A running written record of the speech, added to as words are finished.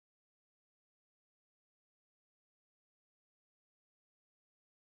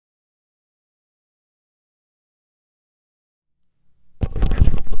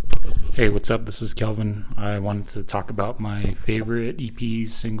Hey, what's up? This is Kelvin. I wanted to talk about my favorite EPs,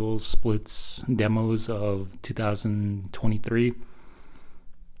 singles, splits, demos of 2023.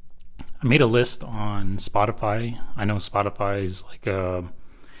 I made a list on Spotify. I know Spotify is like a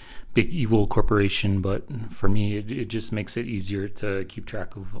big evil corporation, but for me, it just makes it easier to keep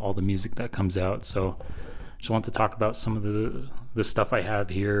track of all the music that comes out. So I just want to talk about some of the stuff I have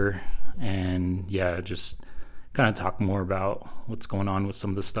here, and just kind of talk more about what's going on with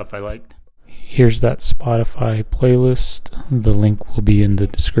some of the stuff I liked. Here's that Spotify playlist. The link will be in the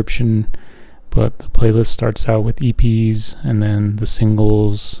description, but the playlist starts out with EPs and then the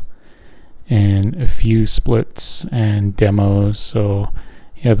singles and a few splits and demos. So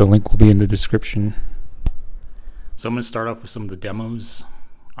yeah, the link will be in the description. So I'm going to start off with some of the demos.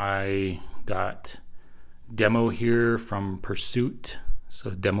 I got demo here from Pursuit, so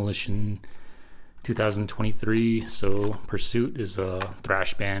Demolition 2023. So Pursuit is a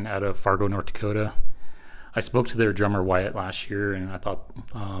thrash band out of Fargo, North Dakota. I spoke to their drummer Wyatt last year, and I thought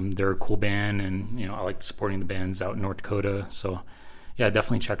they're a cool band, and I like supporting the bands out in North Dakota. So yeah,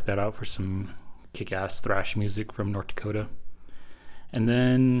 definitely check that out for some kick-ass thrash music from North Dakota. And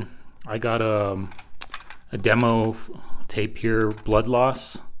then I got a demo tape here, Blood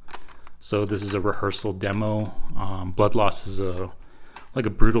Loss. So this is a rehearsal demo. Blood Loss is like a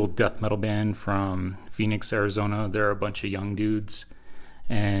brutal death metal band from Phoenix, Arizona. They're a bunch of young dudes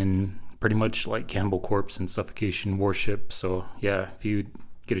and pretty much like Cannibal Corpse and Suffocation worship. So yeah, if you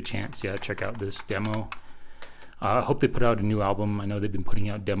get a chance, check out this demo. I hope they put out a new album. I know they've been putting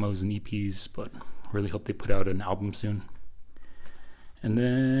out demos and EPs, but really hope they put out an album soon. And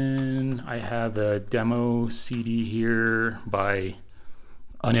then I have a demo CD here by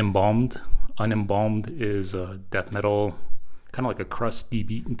Unembalmed. Unembalmed is a death metal, kind of like a crusty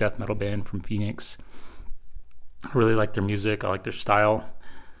beat death metal band from Phoenix. I really like their music. I like their style.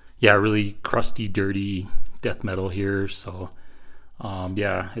 Yeah, really crusty, dirty death metal here. So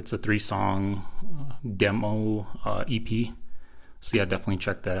it's a 3-song demo EP. So yeah, definitely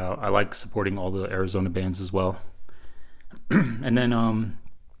check that out. I like supporting all the Arizona bands as well. And then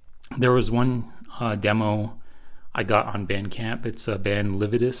there was one demo I got on Bandcamp. It's a band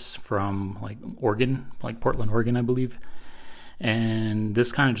Lividus from like Oregon, like Portland, Oregon, I believe. And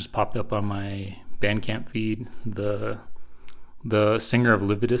this kind of just popped up on my Bandcamp feed. The singer of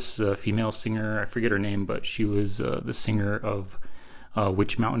Lividus, a female singer, I forget her name, but she was the singer of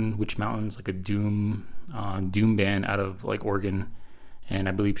Witch Mountain. Witch Mountain's like a doom band out of like Oregon, and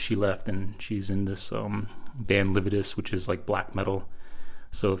I believe she left, and she's in this band Lividus, which is like black metal.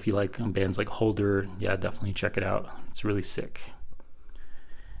 So if you like bands like Holder, yeah, definitely check it out. It's really sick.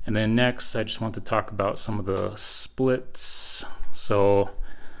 And then next, I just want to talk about some of the splits. So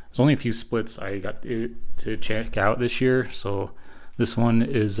there's only a few splits I got to check out this year. So this one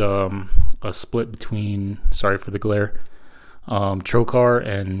is a split between, sorry for the glare, Trokar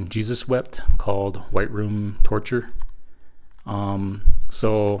and Jesus Wept, called White Room Torture.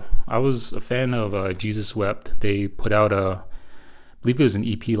 So I was a fan of Jesus Wept. They put out I believe it was an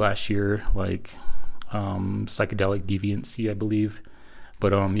EP last year, like Psychedelic Deviancy, I believe. But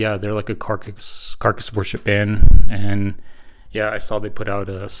they're like a carcass worship band, and I saw they put out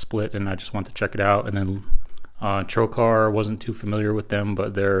a split, and I just want to check it out. And then Trokar, wasn't too familiar with them,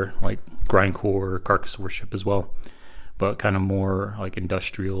 but they're like grindcore carcass worship as well, but kind of more like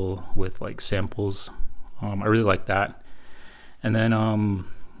industrial with like samples. I really like that. And then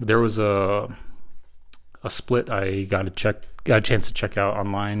there was a split I got a chance to check out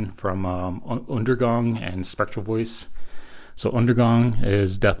online from Undergang and Spectral Voice. So Undergang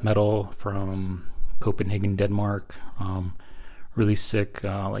is death metal from Copenhagen, Denmark. Really sick,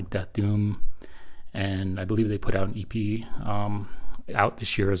 like death doom. And I believe they put out an EP out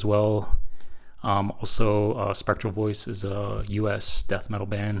this year as well. Also, Spectral Voice is a US death metal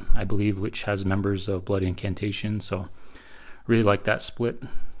band, I believe, which has members of Blood Incantation. So really like that split.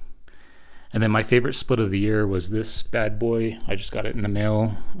 And then my favorite split of the year was this bad boy. I just got it in the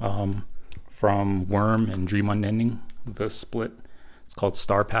mail from Worm and Dream Unending. The split, it's called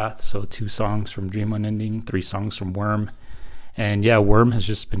Star Path. So 2 songs from Dream Unending, 3 songs from Worm. And yeah, Worm has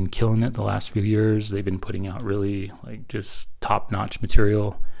just been killing it the last few years. They've been putting out really like just top-notch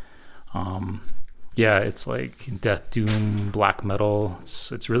material. It's like death doom, black metal.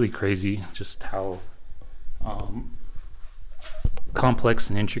 It's really crazy just how complex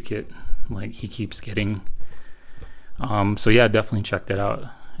and intricate like he keeps getting. Definitely check that out.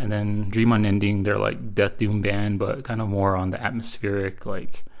 And then Dream Unending, they're like death doom band, but kind of more on the atmospheric,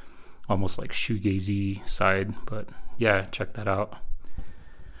 like almost like shoegazy side. But yeah, check that out.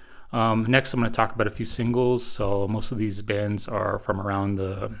 Next, I'm going to talk about a few singles. So most of these bands are from around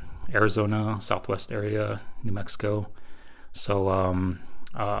the Arizona, Southwest area, New Mexico. So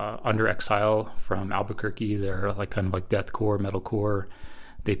Under Exile from Albuquerque, they're like kind of like deathcore, metalcore.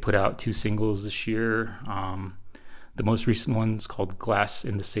 They put out 2 singles this year. The most recent one's called Glass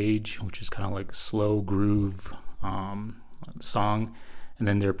in the Sage, which is kind of like slow groove song. And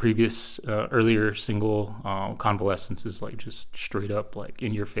then their previous earlier single, Convalescence, is like just straight up like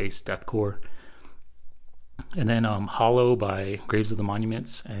in your face deathcore. And then Hollow by Graves of the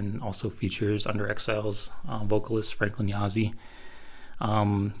Monuments, and also features Under Exile's vocalist Franklin Yazzie.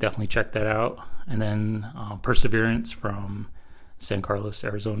 Definitely check that out. And then Perseverance from San Carlos,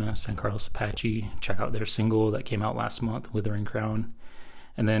 Arizona, San Carlos Apache. Check out their single that came out last month, Withering Crown.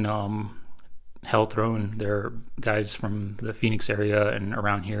 And then Hell Throne, they're guys from the Phoenix area and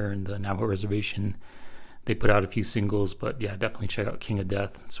around here in the Navajo Reservation. They put out a few singles, but yeah, definitely check out King of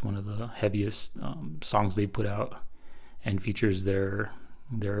Death. It's one of the heaviest songs they put out, and features their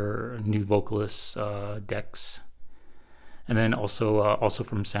new vocalist Dex. And then also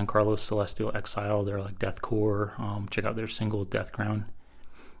from San Carlos, Celestial Exile. They're like deathcore. Check out their single Death Crown.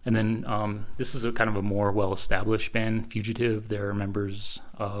 And then this is a kind of a more well-established band, Fugitive. They're members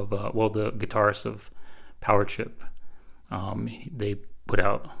of the guitarist of Power Trip. They put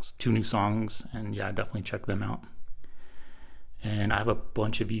out 2 new songs, and yeah, definitely check them out. And I have a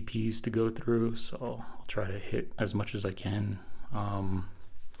bunch of EPs to go through, so I'll try to hit as much as I can.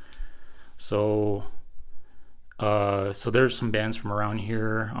 So there's some bands from around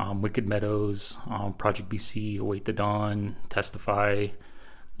here: Wicked Meadows, Project BC, Await the Dawn, Testify,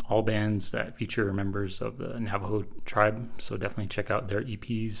 all bands that feature members of the Navajo tribe. So definitely check out their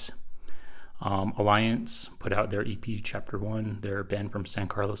EPs. Alliance put out their EP Chapter 1. They're a band from San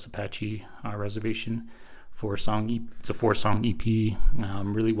Carlos Apache Reservation. It's a 4-song EP.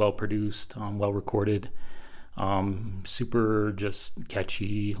 Really well produced, well recorded. Super just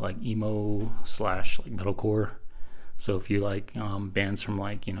catchy, like emo / like metalcore. So if you like bands from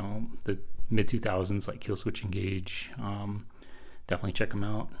like, you know, the mid 2000s, like Killswitch Engage, definitely check them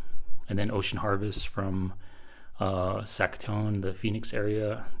out. And then Ocean Harvest from Sackatone, the Phoenix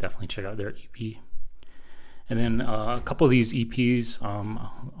area, definitely check out their EP. And then a couple of these EPs,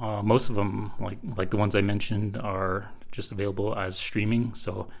 most of them, like the ones I mentioned, are just available as streaming.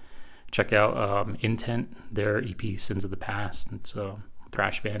 So check out Intent, their EP Sins of the Past. It's a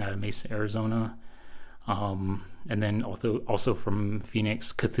thrash band out of Mesa, Arizona. And then also from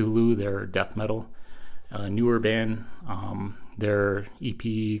Phoenix, Cthulhu, their death metal, newer band. Their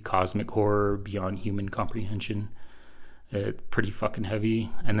EP Cosmic Horror Beyond Human Comprehension. Pretty fucking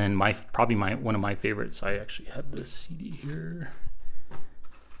heavy. And then probably one of my favorites, I actually have this CD here,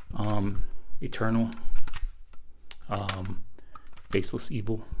 Eternal, Faceless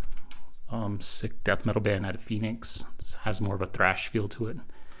Evil, sick death metal band out of Phoenix. This has more of a thrash feel to it.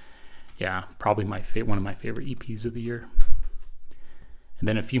 Yeah, probably one of my favorite EPs of the year. And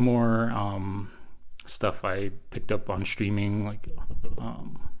then a few more stuff I picked up on streaming, like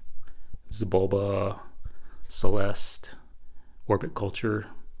Xibalba, Celeste, Orbit Culture.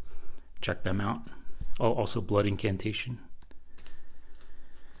 Check them out. Oh, also Blood Incantation.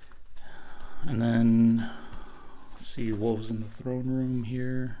 And then let's see, Wolves in the Throne Room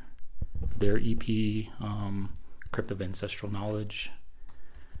here. Their EP, Crypt of Ancestral Knowledge.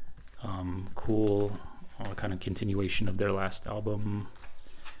 Cool, kind of continuation of their last album.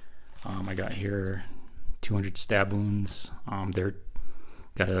 I got here 200 Stab Wounds. They're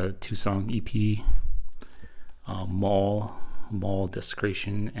got a 2-song EP. Maul,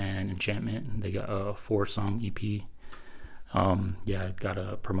 Desecration, and Enchantment. They got a 4-song EP. Yeah,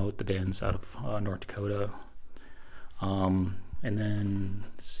 gotta promote the bands out of North Dakota. And then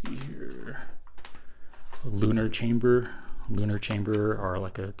let's see here, Lunar Chamber. Lunar Chamber are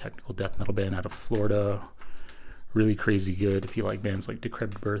like a technical death metal band out of Florida. Really crazy good if you like bands like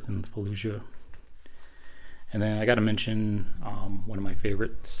Decrepit Birth and Fallujah. And then I got to mention one of my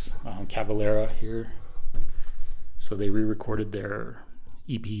favorites, Cavalera here. So they re-recorded their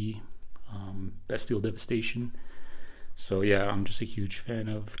EP, Bestial Devastation. So yeah, I'm just a huge fan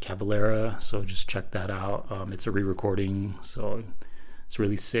of Cavalera, so just check that out. It's a re-recording, so it's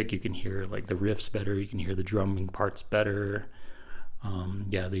really sick. You can hear like the riffs better, you can hear the drumming parts better.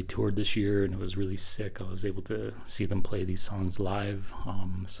 Yeah, they toured this year and it was really sick. I was able to see them play these songs live.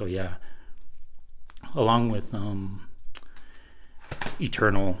 So yeah, along with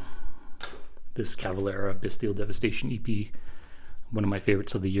Eternal, this Cavalera Bestial Devastation EP, one of my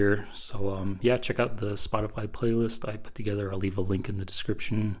favorites of the year. So yeah, check out the Spotify playlist I put together. I'll leave a link in the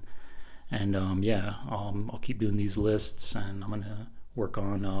description. And yeah, I'll keep doing these lists, and I'm gonna work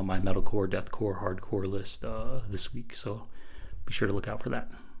on my metalcore, deathcore, hardcore list this week. So be sure to look out for that.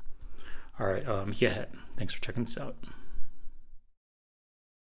 All right, yeah, thanks for checking this out.